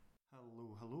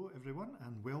everyone,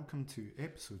 and welcome to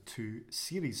episode 2,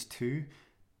 series 2.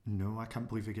 No, I can't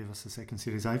believe they gave us a second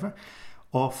series either.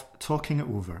 Of Talking It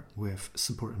Over with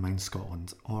Support in Mind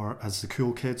Scotland, or as the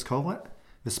cool kids call it,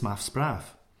 the SMAF Sprav.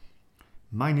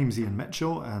 My name's Ian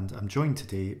Mitchell, and I'm joined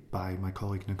today by my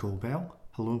colleague Nicole Bell.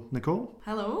 Hello, Nicole.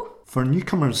 Hello. For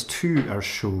newcomers to our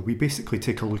show, we basically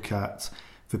take a look at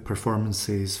the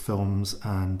performances, films,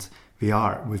 and the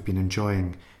art we've been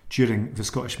enjoying during the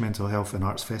Scottish Mental Health and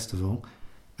Arts Festival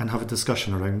and have a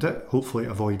discussion around it, hopefully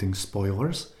avoiding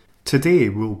spoilers. Today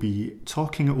we'll be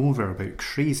talking over about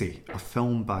Crazy, a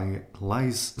film by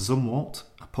Lise Zumwalt,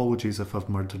 apologies if I've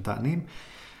murdered that name,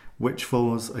 which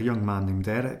follows a young man named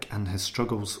Eric and his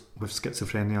struggles with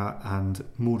schizophrenia and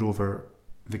moreover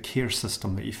the care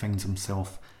system that he finds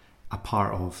himself a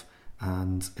part of,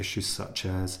 and issues such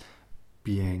as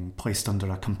being placed under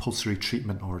a compulsory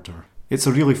treatment order. It's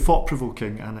a really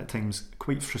thought-provoking and at times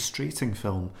quite frustrating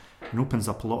film and opens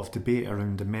up a lot of debate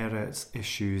around the merits,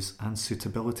 issues and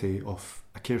suitability of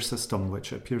a care system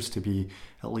which appears to be,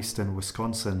 at least in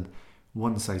Wisconsin,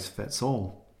 one size fits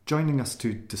all. Joining us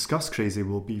to discuss Crazy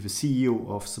will be the CEO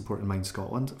of Support in Mind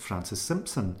Scotland, Francis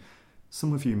Simpson.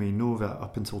 Some of you may know that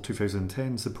up until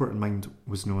 2010, Support in Mind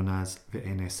was known as the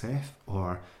NSF,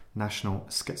 or National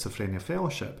Schizophrenia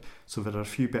Fellowship, so there are a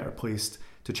few better placed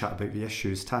to chat about the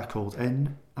issues tackled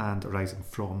in and arising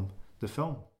from the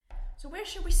film. So where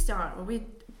should we start? Will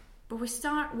we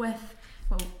start with,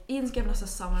 Ian's given us a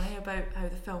summary about how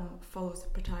the film follows the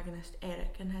protagonist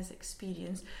Eric and his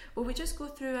experience. Will we just go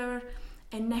through our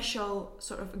initial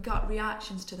sort of gut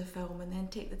reactions to the film and then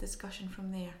take the discussion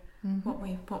from there? Mm-hmm.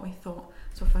 What we thought.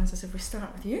 So Francis, if we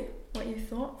start with you, what you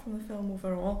thought from the film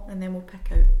overall, and then we'll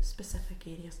pick out specific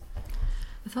areas.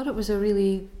 I thought it was a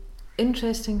really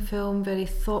interesting film, very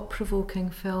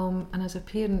thought-provoking film, and as a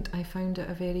parent I found it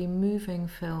a very moving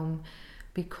film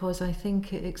because I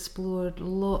think it explored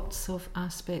lots of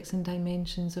aspects and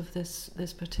dimensions of this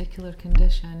particular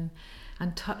condition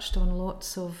and touched on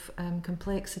lots of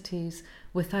complexities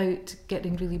without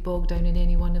getting really bogged down in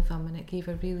any one of them, and it gave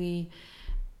a really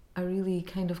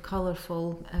kind of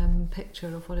colourful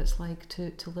picture of what it's like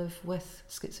to live with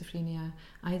schizophrenia,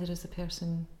 either as a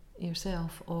person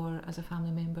yourself or as a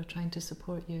family member trying to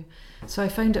support you. So I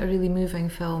found it a really moving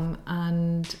film,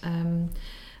 and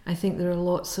I think there are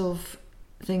lots of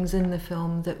things in the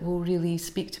film that will really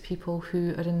speak to people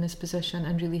who are in this position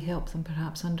and really help them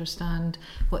perhaps understand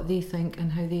what they think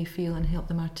and how they feel, and help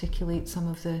them articulate some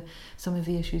of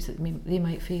the issues that they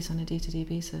might face on a day-to-day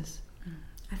basis.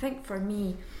 I think for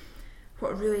me,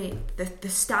 what really the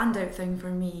standout thing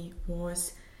for me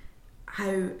was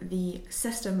how the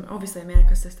system, obviously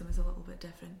America's system is a little bit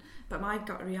different, but my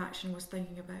gut reaction was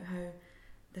thinking about how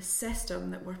the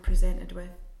system that we're presented with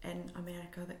in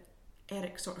America, that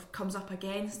Eric sort of comes up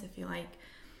against, if you like,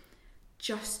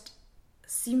 just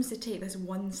seems to take this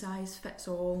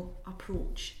one-size-fits-all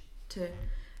approach to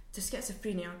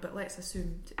schizophrenia, but let's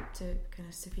assume to kind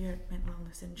of severe mental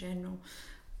illness in general,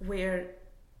 where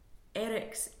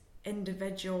Eric's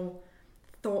individual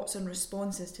thoughts and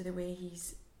responses to the way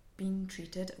he's been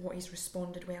treated, what he's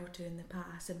responded well to in the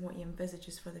past and what he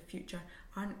envisages for the future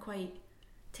aren't quite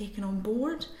taken on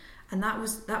board. And that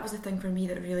was the thing for me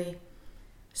that really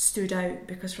stood out,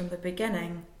 because from the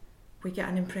beginning we get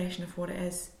an impression of what it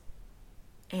is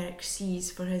Eric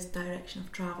sees for his direction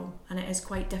of travel, and it is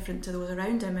quite different to those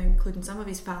around him, including some of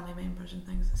his family members and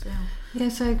things as well.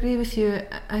 Yes, I agree with you.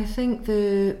 I think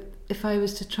if I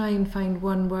was to try and find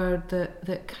one word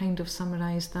that kind of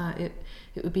summarised that, it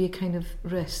would be a kind of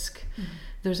risk. Mm-hmm.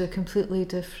 There's a completely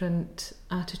different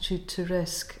attitude to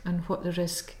risk, and what the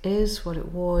risk is, what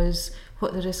it was,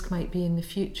 what the risk might be in the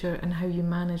future, and how you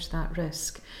manage that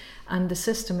risk. And the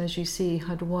system, as you say,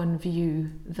 had one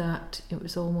view, that it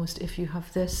was almost, if you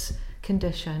have this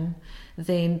condition,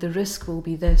 then the risk will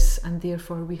be this, and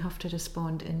therefore we have to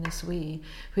respond in this way.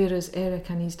 Whereas Eric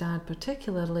and his dad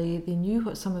particularly, they knew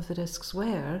what some of the risks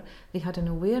were, they had an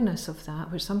awareness of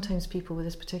that, which sometimes people with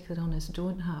this particular illness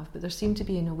don't have, but there seemed to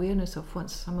be an awareness of what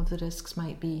some of the risks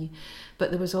might be. But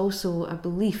there was also a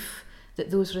belief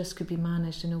that those risks could be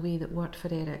managed in a way that worked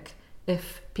for Eric,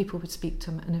 if people would speak to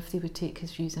him and if they would take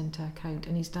his views into account.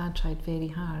 And his dad tried very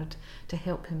hard to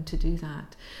help him to do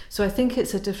that. So I think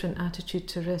it's a different attitude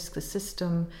to risk. The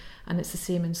system, and it's the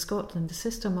same in Scotland, the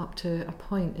system up to a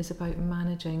point is about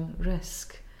managing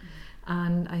risk.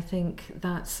 And I think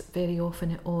that's very often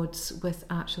at odds with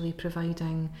actually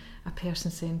providing a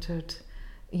person-centred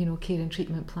care and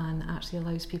treatment plan that actually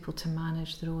allows people to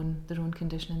manage their own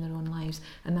condition in their own lives.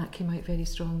 And that came out very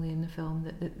strongly in the film,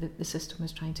 that the system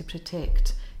was trying to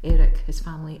protect Eric, his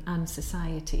family and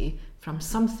society from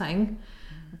something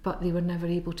but they were never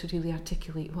able to really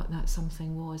articulate what that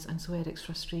something was. And so Eric's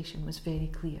frustration was very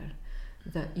clear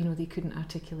that, they couldn't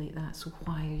articulate that, so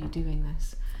why are you doing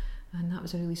this? And that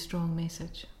was a really strong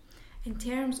message. In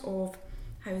terms of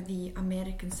how the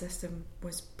American system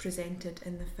was presented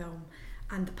in the film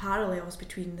and the parallels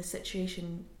between the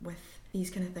situation with these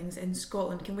kind of things in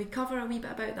Scotland, can we cover a wee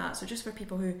bit about that? So just for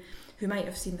people who might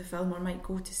have seen the film or might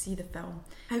go to see the film,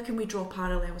 how can we draw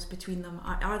parallels between them?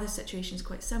 Are the situations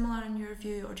quite similar in your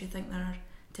view, or do you think there are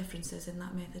differences in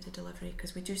that method of delivery?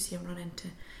 Because we do see him run into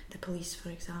the police, for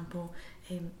example,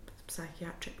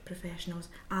 psychiatric professionals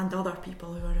and other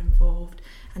people who are involved,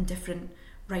 and different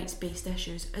rights-based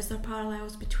issues. Is there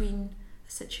parallels between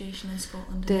the situation in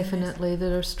Scotland? Definitely,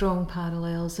 there are strong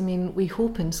parallels. I mean, we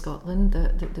hope in Scotland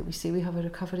that we say we have a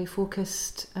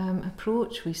recovery-focused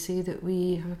approach. We say that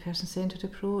we have a person-centred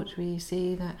approach. We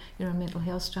say that our mental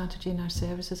health strategy and our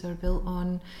services are built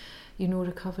on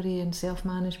recovery and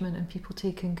self-management and people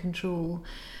taking control.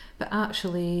 But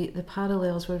actually, the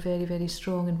parallels were very, very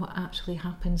strong in what actually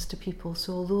happens to people.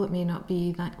 So although it may not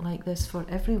be like this for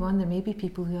everyone, there may be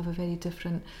people who have a very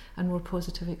different and more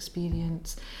positive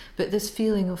experience. But this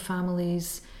feeling of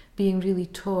families being really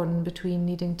torn between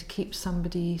needing to keep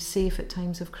somebody safe at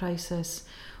times of crisis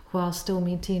while still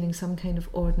maintaining some kind of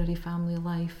ordinary family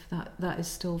life, that is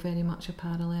still very much a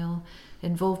parallel.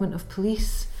 Involvement of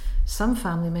police. Some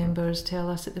family members tell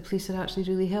us that the police are actually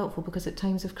really helpful because at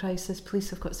times of crisis, police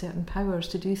have got certain powers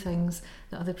to do things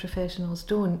that other professionals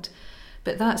don't.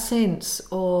 But that sense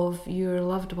of your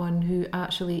loved one who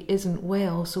actually isn't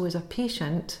well, so is a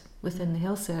patient within the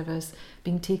health service,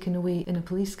 being taken away in a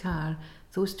police car,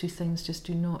 those two things just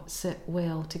do not sit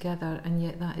well together, and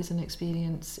yet that is an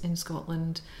experience in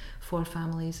Scotland for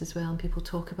families as well. And people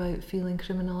talk about feeling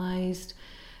criminalised,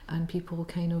 and people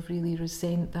kind of really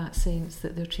resent that sense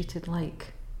that they're treated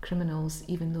like criminals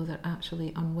even though they're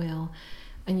actually unwell.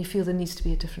 And you feel there needs to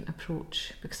be a different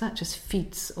approach because that just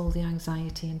feeds all the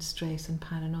anxiety and stress and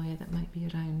paranoia that might be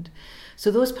around.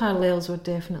 So those parallels were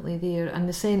definitely there, and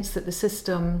the sense that the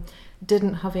system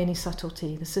didn't have any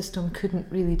subtlety. The system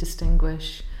couldn't really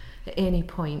distinguish at any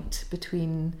point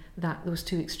between those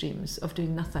two extremes of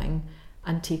doing nothing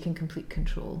and taking complete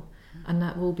control. And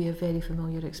that will be a very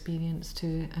familiar experience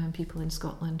to people in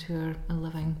Scotland who are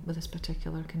living with this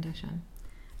particular condition.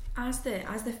 As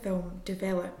the film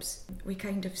develops, we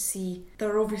kind of see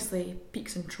there are obviously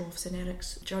peaks and troughs in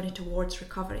Eric's journey towards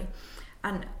recovery.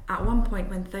 And at one point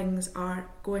when things are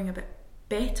going a bit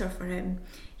better for him,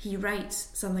 he writes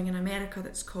something in America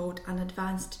that's called an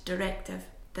advanced directive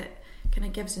that kind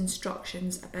of gives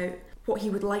instructions about what he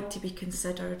would like to be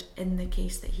considered in the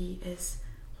case that he is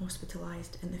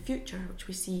hospitalised in the future, which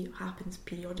we see happens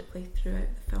periodically throughout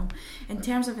the film. In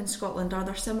terms of in Scotland, are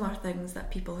there similar things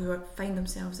that people who find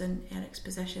themselves in Eric's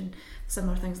position,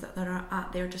 similar things that are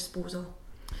at their disposal?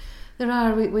 There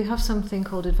are. We have something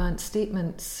called advanced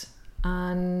statements,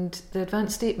 and the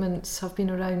advanced statements have been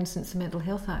around since the Mental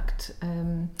Health Act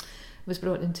was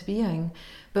brought into being.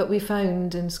 But we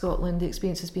found in Scotland the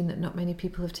experience has been that not many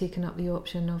people have taken up the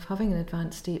option of having an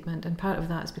advanced statement, and part of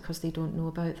that is because they don't know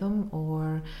about them,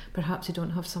 or perhaps they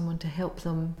don't have someone to help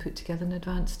them put together an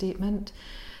advanced statement.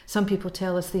 Some people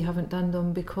tell us they haven't done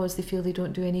them because they feel they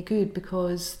don't do any good,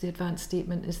 because the advanced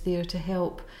statement is there to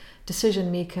help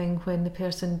decision making when the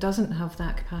person doesn't have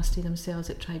that capacity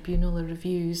themselves at tribunal or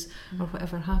reviews or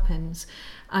whatever happens,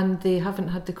 and they haven't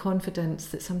had the confidence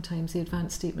that sometimes the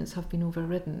advanced statements have been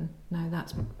overridden. Now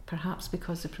that's perhaps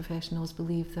because the professionals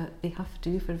believe that they have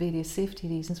to for various safety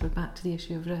reasons. We're back to the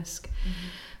issue of risk.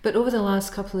 But over the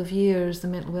last couple of years, the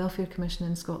Mental Welfare Commission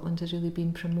in Scotland has really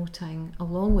been promoting,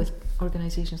 along with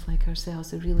organisations like ourselves,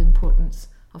 the real importance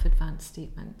of advanced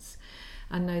statements.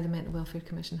 And now the Mental Welfare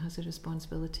Commission has a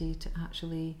responsibility to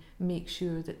actually make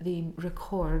sure that they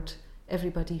record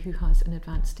everybody who has an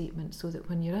advanced statement, so that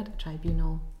when you're at a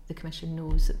tribunal, the Commission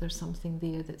knows that there's something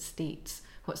there that states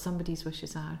what somebody's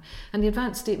wishes are. And the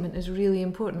advanced statement is really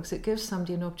important because it gives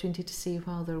somebody an opportunity to say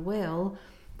while they're well,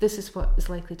 this is what is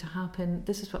likely to happen,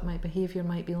 this is what my behaviour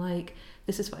might be like,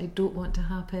 this is what I don't want to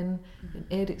happen. In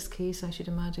Eric's case, I should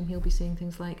imagine he'll be saying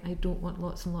things like, I don't want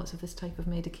lots and lots of this type of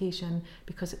medication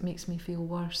because it makes me feel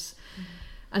worse.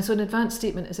 And so an advanced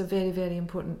statement is a very, very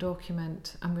important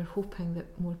document, and we're hoping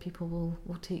that more people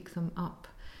will take them up.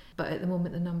 But at the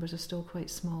moment the numbers are still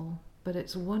quite small. But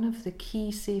it's one of the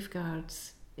key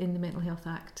safeguards in the Mental Health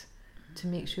Act to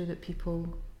make sure that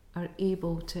people are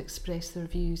able to express their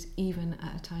views even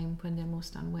at a time when they're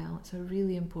most unwell. It's a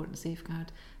really important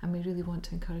safeguard, and we really want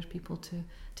to encourage people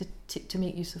to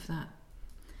make use of that.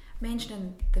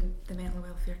 Mentioning the Mental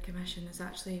Welfare Commission is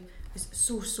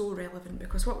so relevant,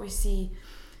 because what we see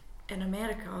in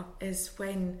America is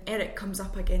when Eric comes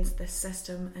up against this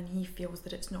system and he feels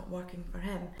that it's not working for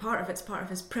him. Part of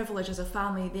his privilege as a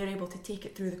family. They're able to take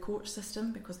it through the court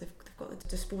system because they've got the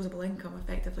disposable income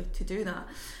effectively to do that.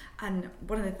 And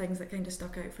one of the things that kind of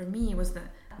stuck out for me was that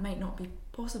it might not be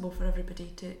possible for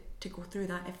everybody to go through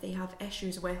that if they have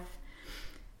issues with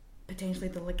potentially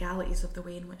the legalities of the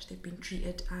way in which they've been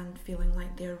treated and feeling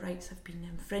like their rights have been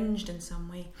infringed in some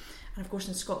way. And of course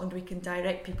in Scotland we can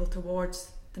direct people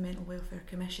towards the Mental Welfare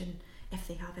Commission if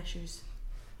they have issues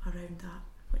around that,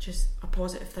 which is a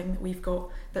positive thing that we've got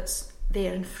that's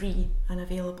there and free and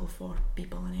available for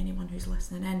people and anyone who's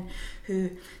listening in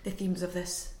who the themes of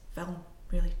this film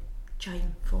really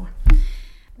chime for.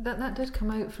 That did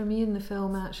come out for me in the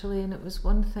film, actually, and it was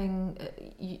one thing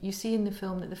you see in the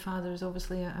film that the father is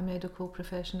obviously a medical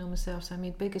professional himself, so I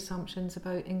made big assumptions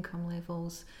about income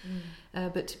levels,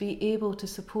 but to be able to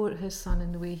support his son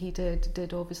in the way he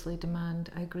did obviously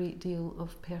demand a great deal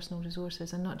of personal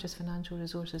resources, and not just financial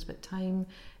resources, but time,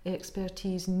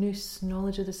 expertise,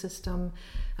 knowledge of the system,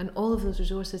 and all of those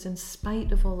resources. In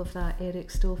spite of all of that,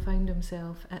 Eric still found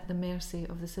himself at the mercy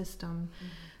of the system.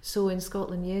 So in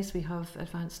Scotland, yes, we have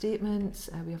advanced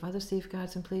statements, we have other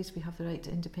safeguards in place, we have the right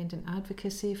to independent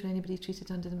advocacy for anybody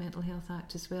treated under the Mental Health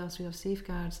Act as well, so we have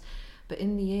safeguards. But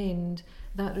in the end,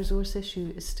 that resource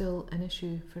issue is still an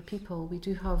issue for people. We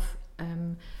do have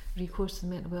recourse to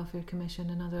the Mental Welfare Commission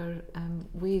and other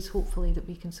ways, hopefully, that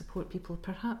we can support people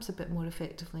perhaps a bit more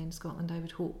effectively in Scotland, I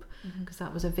would hope, because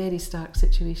that was a very stark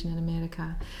situation in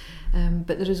America.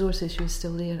 But the resource issue is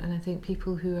still there, and I think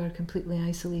people who are completely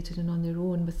isolated and on their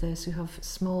own with this, who have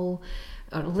small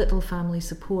or little family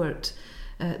support,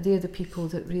 they're the people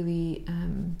that really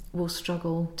will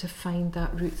struggle to find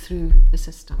that route through the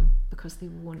system, because they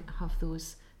won't have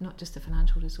those, not just the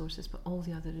financial resources, but all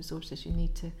the other resources you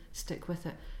need to stick with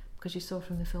it. Because you saw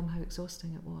from the film how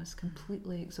exhausting it was,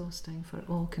 completely exhausting for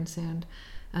all concerned.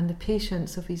 And the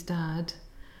patience of his dad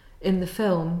in the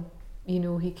film, you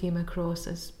know, he came across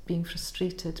as being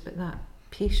frustrated, but that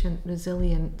patient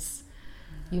resilience,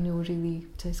 you know, really,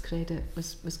 to his credit,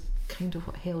 was kind of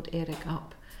what held Eric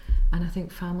up. And I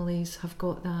think families have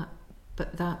got that,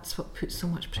 but that's what puts so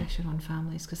much pressure on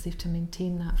families, because they have to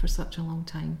maintain that for such a long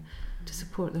time to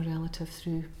support their relative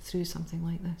through something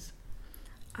like this.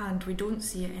 And we don't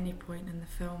see at any point in the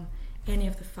film any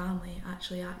of the family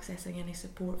actually accessing any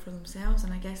support for themselves,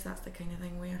 and I guess that's the kind of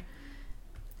thing where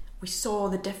we saw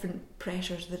the different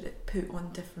pressures that it put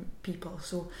on different people.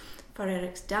 So for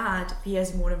Eric's dad, he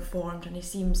is more informed and he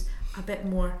seems a bit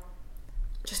more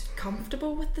just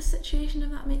comfortable with the situation,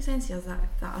 if that makes sense. He has that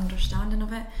understanding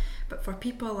of it. But for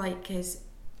people like his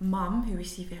mum, who we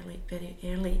see very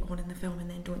early on in the film and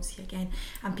then don't see again,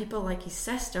 and people like his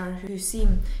sister, his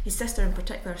sister in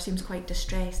particular seems quite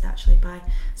distressed actually by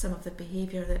some of the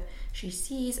behaviour that she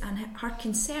sees, and her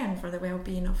concern for the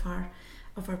well-being of her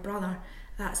brother.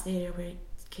 That's the area where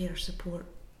care support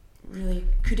really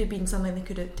could have been something they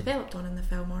could have developed on in the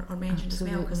film or mentioned as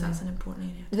well, because that's an important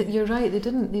area too. You're right, they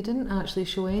didn't actually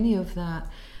show any of that.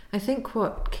 I think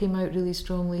what came out really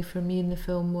strongly for me in the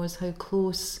film was how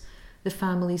close the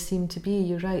family seemed to be.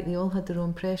 You're right, they all had their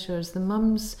own pressures. The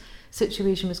mum's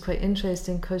situation was quite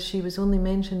interesting because she was only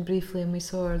mentioned briefly, and we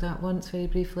saw her that once very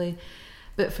briefly.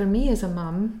 But for me as a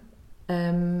mum,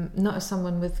 not as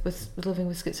someone with living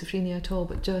with schizophrenia at all,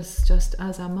 but just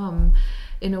as a mum,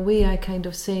 in a way I kind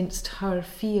of sensed her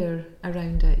fear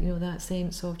around it, you know, that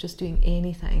sense of just doing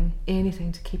anything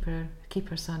to keep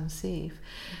her son safe.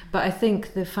 But I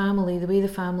think the way the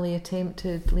family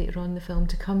attempted later on in the film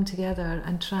to come together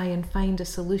and try and find a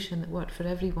solution that worked for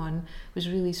everyone was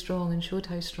really strong, and showed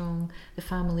how strong the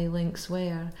family links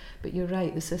were. But you're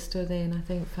right, the sister then I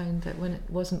think found that when it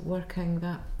wasn't working,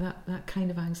 that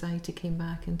kind of anxiety came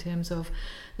back in terms of,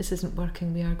 this isn't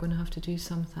working, we are going to have to do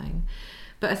something.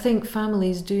 But I think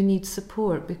families do need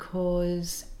support,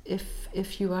 because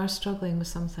if you are struggling with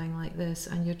something like this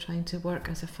and you're trying to work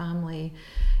as a family,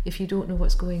 if you don't know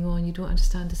what's going on, you don't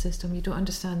understand the system, you don't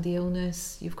understand the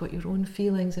illness, you've got your own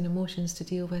feelings and emotions to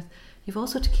deal with, you've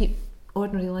also to keep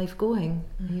ordinary life going.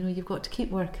 You know, you've got to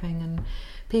keep working and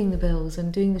paying the bills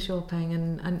and doing the shopping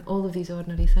and all of these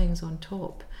ordinary things on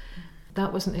top.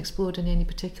 That wasn't explored in any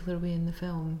particular way in the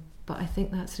film, but I think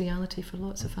that's reality for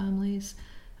lots of families.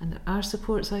 And there are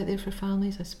supports out there for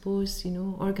families, I suppose, you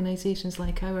know, organisations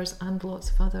like ours and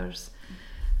lots of others.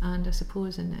 And I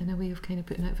suppose in a way of kind of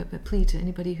putting out a plea to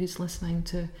anybody who's listening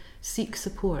to seek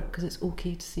support, because it's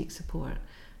okay to seek support,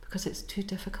 because it's too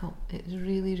difficult. It's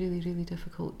really, really, really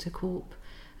difficult to cope.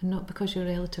 And not because your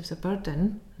relative's a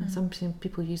burden, and some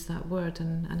people use that word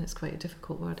and it's quite a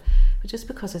difficult word, but just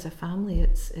because as a family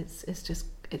it's just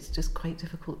it's just quite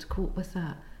difficult to cope with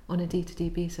that on a day-to-day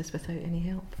basis without any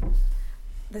help.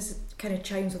 This kind of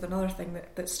chimes with another thing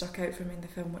that stuck out for me in the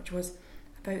film, which was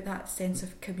about that sense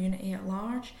of community at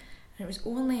large. And it was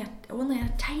only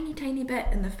a tiny bit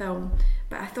in the film,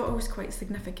 but I thought it was quite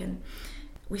significant.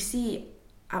 We see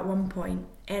at one point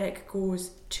Eric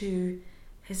goes to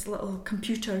his little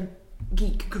computer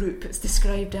geek group, it's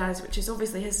described as, which is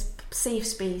obviously his safe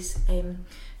space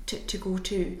to go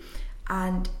to,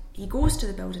 and he goes to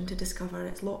the building to discover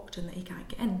it's locked and that he can't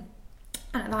get in.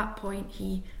 And at that point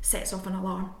he sets off an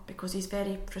alarm because he's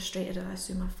very frustrated at, I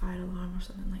assume, a fire alarm or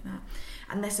something like that.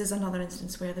 And this is another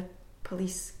instance where the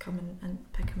police come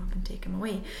and pick him up and take him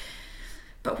away.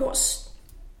 But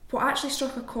what actually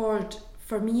struck a chord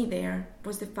for me there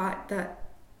was the fact that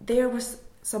there was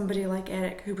somebody like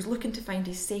Eric who was looking to find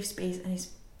his safe space and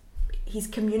his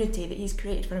community that he's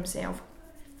created for himself,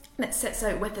 that sits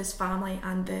out with his family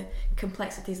and the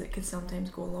complexities that can sometimes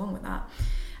go along with that.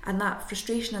 And that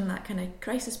frustration and that kind of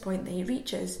crisis point that he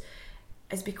reaches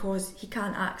is because he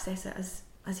can't access it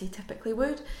as he typically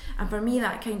would. And for me,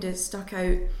 that kind of stuck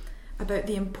out about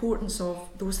the importance of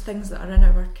those things that are in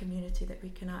our community that we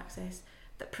can access,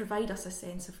 that provide us a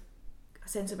sense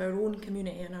of our own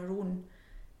community and our own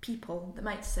people that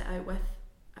might sit out with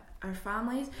our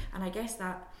families. And I guess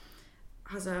that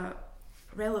has a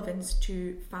relevance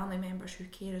to family members who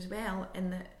care as well,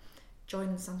 in that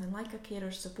joining something like a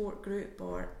carer support group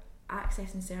or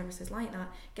accessing services like that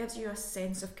gives you a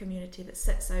sense of community that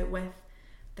sits out with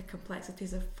the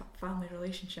complexities of family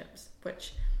relationships,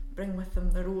 which bring with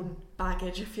them their own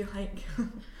baggage, if you like.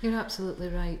 You're absolutely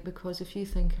right, because if you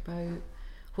think about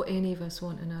what any of us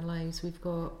want in our lives, we've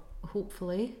got,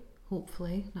 hopefully,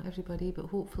 not everybody, but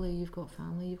hopefully you've got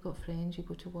family, you've got friends, you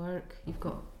go to work, you've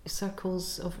got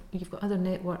circles of, you've got other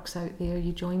networks out there,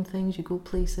 you join things, you go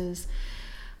places.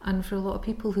 And for a lot of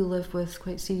people who live with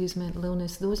quite serious mental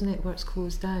illness, those networks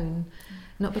close down,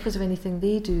 not because of anything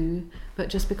they do, but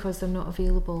just because they're not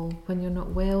available. When you're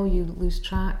not well, you lose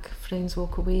track, friends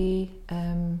walk away,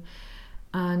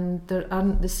 and there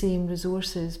aren't the same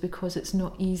resources, because it's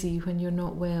not easy when you're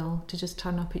not well to just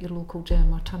turn up at your local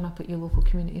gym or turn up at your local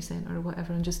community centre or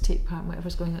whatever and just take part in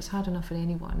whatever's going on. It's hard enough for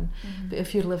anyone. Mm-hmm. But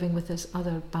if you're living with this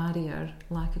other barrier,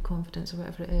 lack of confidence or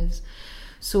whatever it is.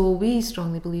 So we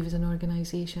strongly believe as an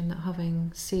organisation that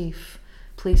having safe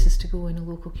places to go in a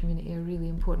local community are really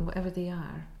important, whatever they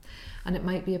are. And it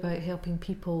might be about helping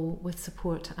people with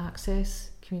support to access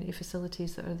community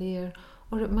facilities that are there,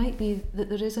 or it might be that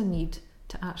there is a need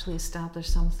to actually establish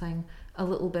something a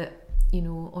little bit,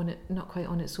 on it, not quite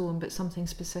on its own, but something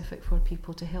specific for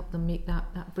people to help them make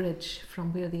that bridge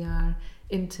from where they are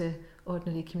into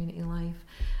ordinary community life.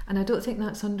 And I don't think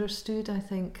that's understood. I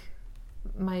think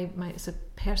my it's a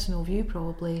personal view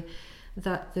probably,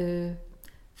 that the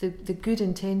good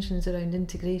intentions around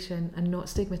integration and not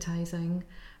stigmatising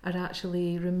are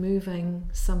actually removing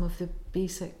some of the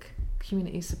basic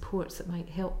community supports that might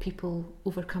help people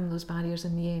overcome those barriers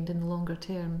in the end, in the longer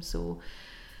term. So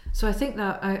I think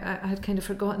that I had kind of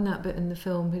forgotten that bit in the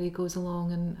film where he goes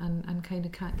along and kind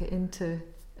of can't get into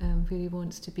where he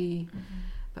wants to be. Mm-hmm.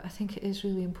 But I think it is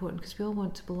really important, because we all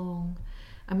want to belong,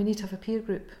 and we need to have a peer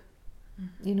group.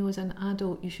 Mm-hmm. As an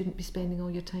adult, you shouldn't be spending all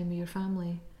your time with your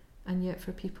family, and yet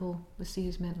for people with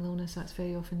serious mental illness, that's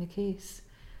very often the case.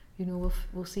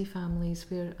 We'll see families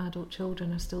where adult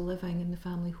children are still living in the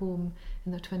family home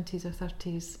in their 20s or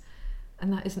 30s,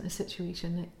 and that isn't a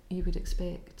situation that you would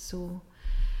expect. So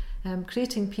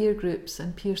creating peer groups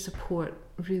and peer support,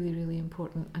 really, really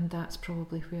important, and that's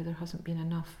probably where there hasn't been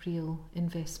enough real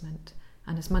investment.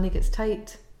 And as money gets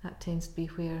tight, that tends to be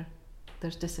where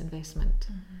there's disinvestment.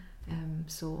 Mm-hmm.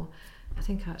 So I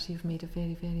think actually you've made a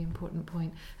very, very important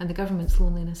point. And the government's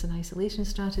loneliness and isolation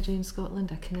strategy in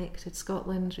Scotland, A Connected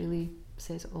Scotland, really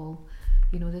says it all.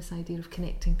 This idea of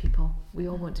connecting people. We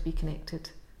all want to be connected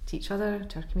to each other,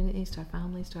 to our communities, to our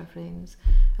families, to our friends.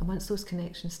 And once those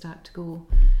connections start to go,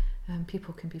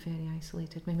 people can be very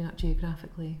isolated. Maybe not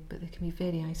geographically, but they can be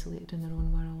very isolated in their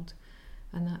own world.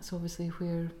 And that's obviously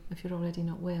where, if you're already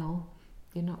not well,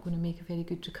 you're not going to make a very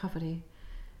good recovery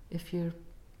if you're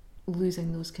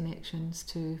losing those connections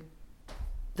to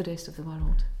the rest of the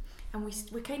world. And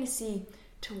we kind of see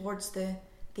towards the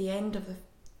end of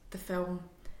the film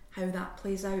how that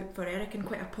plays out for Eric in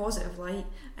quite a positive light.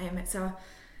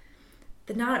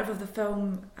 The narrative of the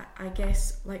film, I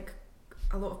guess, like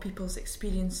a lot of people's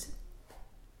experience,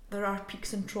 there are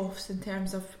peaks and troughs in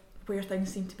terms of where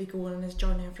things seem to be going in his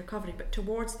journey of recovery. But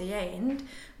towards the end,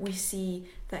 we see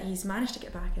that he's managed to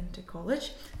get back into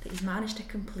college, that he's managed to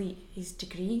complete his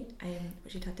degree,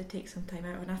 which he'd had to take some time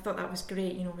out of. And I thought that was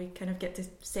great. You know, we kind of get to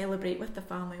celebrate with the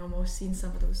family, almost seeing some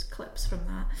of those clips from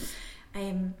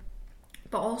that.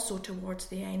 But also towards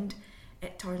the end,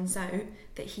 it turns out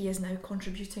that he is now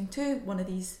contributing to one of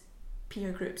these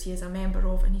peer groups he is a member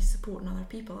of, and he's supporting other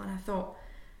people. And I thought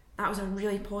that was a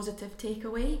really positive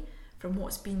takeaway from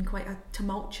what's been quite a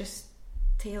tumultuous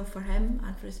tale for him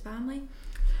and for his family.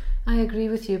 I agree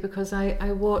with you, because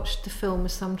I watched the film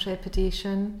with some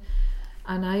trepidation,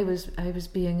 and I was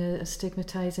being as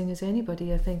stigmatising as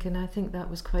anybody, I think, and I think that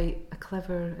was quite a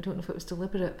clever, I don't know if it was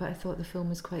deliberate, but I thought the film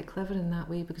was quite clever in that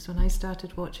way, because when I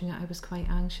started watching it I was quite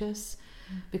anxious,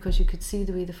 because you could see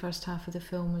the way the first half of the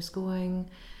film was going.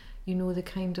 You know, the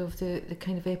kind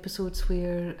of episodes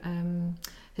where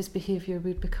his behaviour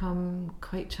would become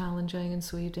quite challenging, and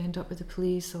so you'd end up with the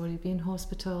police, or you'd be in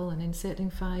hospital and then setting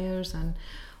fires and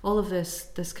all of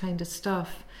this kind of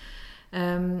stuff.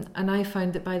 And I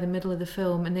found that by the middle of the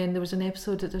film, and then there was an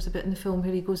episode that there's a bit in the film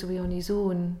where he goes away on his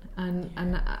own, and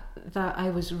that I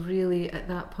was really at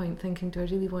that point thinking, do I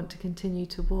really want to continue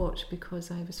to watch, because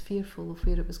I was fearful of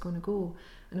where it was going to go.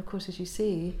 And of course, as you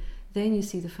say, then you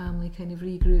see the family kind of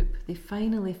regroup. They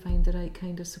finally find the right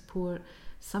kind of support.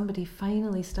 Somebody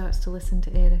finally starts to listen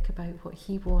to Eric about what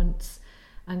he wants,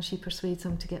 and she persuades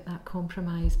him to get that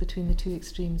compromise between the two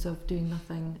extremes of doing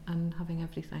nothing and having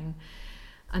everything.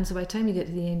 And so by the time you get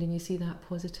to the end and you see that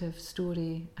positive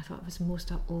story, I thought it was the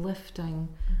most uplifting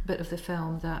bit of the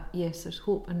film, that yes, there's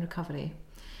hope and recovery.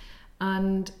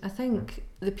 And I think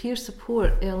the peer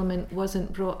support element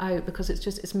wasn't brought out, because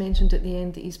it's mentioned at the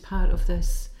end that he's part of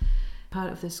this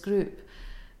group.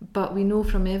 But we know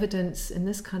from evidence in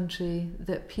this country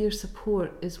that peer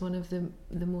support is one of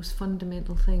the most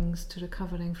fundamental things to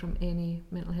recovering from any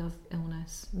mental health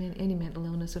illness, any mental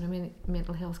illness or any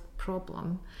mental health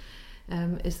problem,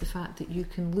 is the fact that you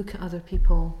can look at other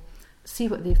people, see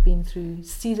what they've been through,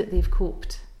 see that they've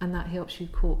coped, and that helps you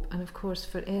cope. And of course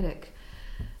for Eric,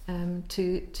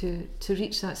 to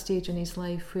reach that stage in his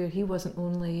life where he wasn't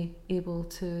only able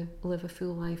to live a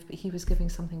full life, but he was giving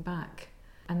something back,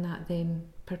 and that then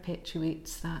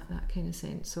perpetuates that kind of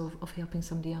sense of helping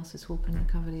somebody else's hope and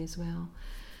recovery as well.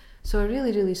 So a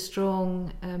really, really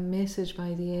strong message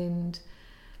by the end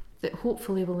that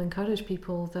hopefully will encourage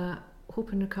people that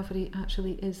hope and recovery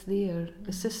actually is there.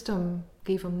 The system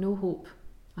gave him no hope,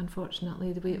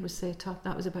 unfortunately, the way it was set up.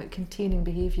 That was about containing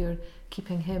behaviour,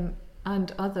 keeping him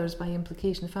and others by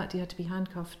implication. In fact, he had to be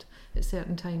handcuffed at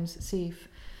certain times, safe.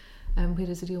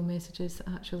 Whereas the real message is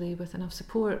actually, with enough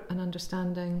support and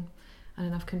understanding and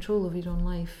enough control over your own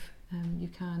life, you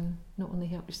can not only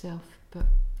help yourself, but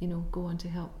go on to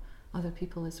help other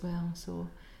people as well. So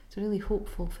it's a really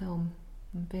hopeful film,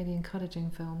 and very encouraging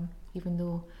film, even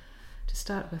though to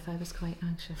start with I was quite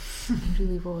anxious. It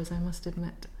really was, I must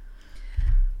admit.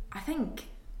 I think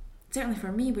certainly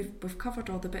for me, we've covered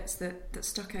all the bits that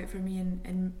stuck out for me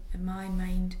in my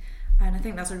mind, and I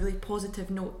think that's a really positive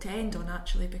note to end on,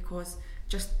 actually, because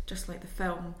just like the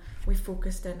film, we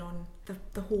focused in on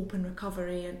the hope and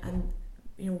recovery and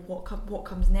what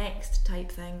comes next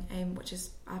type thing, which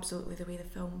is absolutely the way the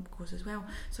film goes as well.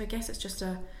 So I guess it's just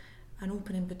an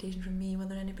open invitation from me,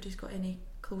 whether anybody's got any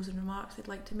closing remarks they'd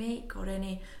like to make, or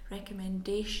any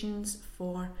recommendations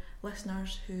for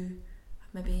listeners who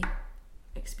have maybe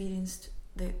experienced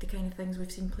the kind of things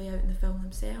we've seen play out in the film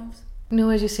themselves. No,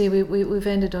 as you say, we've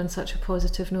ended on such a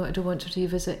positive note. I don't want to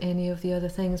revisit any of the other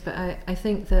things, but I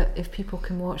think that if people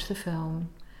can watch the film,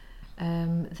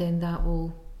 then that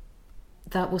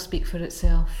will speak for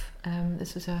itself.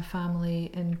 This was a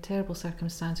family in terrible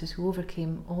circumstances who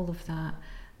overcame all of that,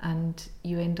 and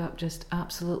you end up just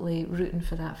absolutely rooting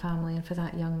for that family and for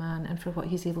that young man and for what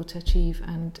he's able to achieve.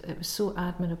 And it was so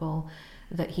admirable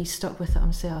that he stuck with it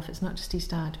himself. It's not just his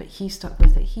dad, but he stuck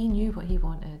with it. He knew what he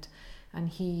wanted, and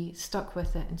he stuck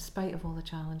with it in spite of all the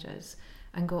challenges,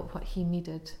 and got what he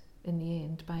needed in the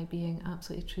end by being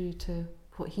absolutely true to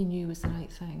what he knew was the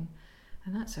right thing.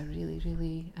 And that's a really,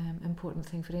 really important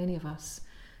thing for any of us.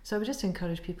 So I would just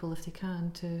encourage people, if they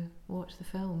can, to watch the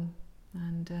film,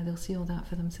 and they'll see all that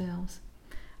for themselves.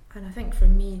 And I think for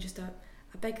me, just a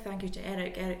big thank you to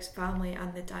Eric's family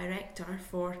and the director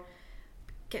for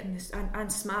getting this, and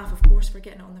SMAF of course for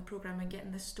getting it on the programme and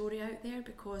getting this story out there,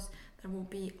 because there will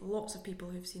be lots of people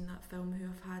who've seen that film who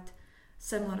have had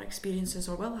similar experiences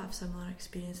or will have similar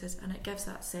experiences, and it gives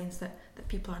that sense that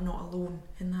people are not alone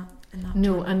in that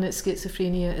No, journey. and that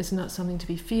schizophrenia is not something to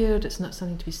be feared, it's not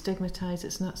something to be stigmatised,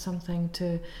 it's not something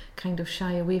to kind of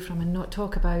shy away from and not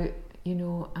talk about. you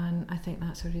know, and I think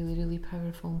that's a really, really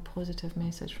powerful and positive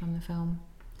message from the film.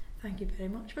 Thank you very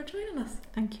much for joining us.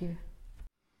 Thank you.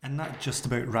 And that just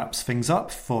about wraps things up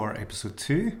for episode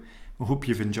 2. We hope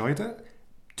you've enjoyed it.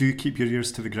 Do keep your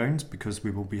ears to the ground because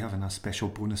we will be having a special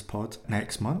bonus pod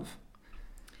next month.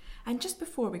 And just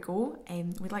before we go,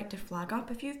 we'd like to flag up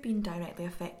if you've been directly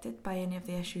affected by any of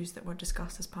the issues that were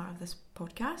discussed as part of this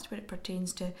podcast, where it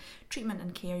pertains to treatment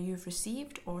and care you've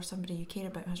received or somebody you care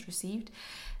about has received,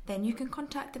 then you can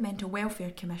contact the Mental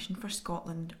Welfare Commission for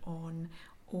Scotland on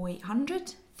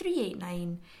 0800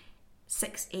 389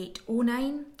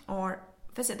 6809 or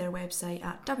visit their website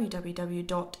at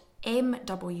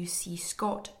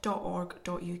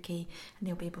www.mwcscot.org.uk and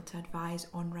they'll be able to advise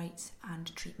on rights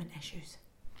and treatment issues.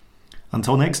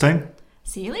 Until next time.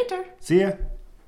 See you later. See ya.